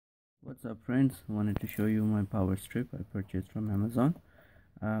What's up, friends? Wanted to show you my power strip I purchased from Amazon.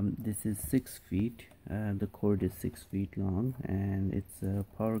 This is 6 feet. The cord is 6 feet long, and it's a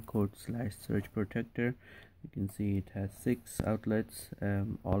power cord slash surge protector. You can see it has 6 outlets.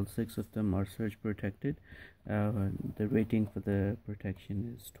 All 6 of them are surge protected. The rating for the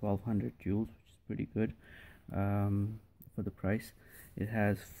protection is 1200 joules, which is pretty good for the price. It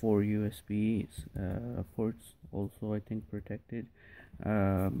has 4 USB ports, also I think protected.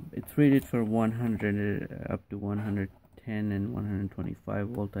 It's rated for 100 up to 110 and 125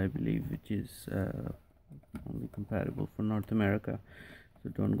 volt, I believe, which is only compatible for North America. So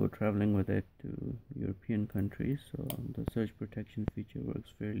don't go traveling with it to European countries. So the surge protection feature works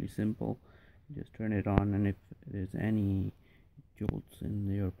fairly simple. You just turn it on, and if there's any jolts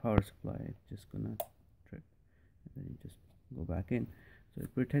in your power supply, it's just gonna trip, and then you just go back in. So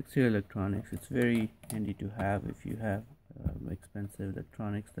it protects your electronics. It's very handy to have if you have expensive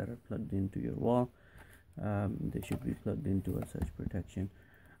electronics that are plugged into your wall. They should be plugged into a surge protection.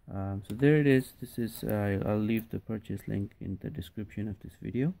 So there it is. This is I'll leave the purchase link in the description of this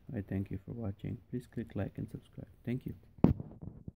video. I thank you for watching. Please click like and subscribe. Thank you.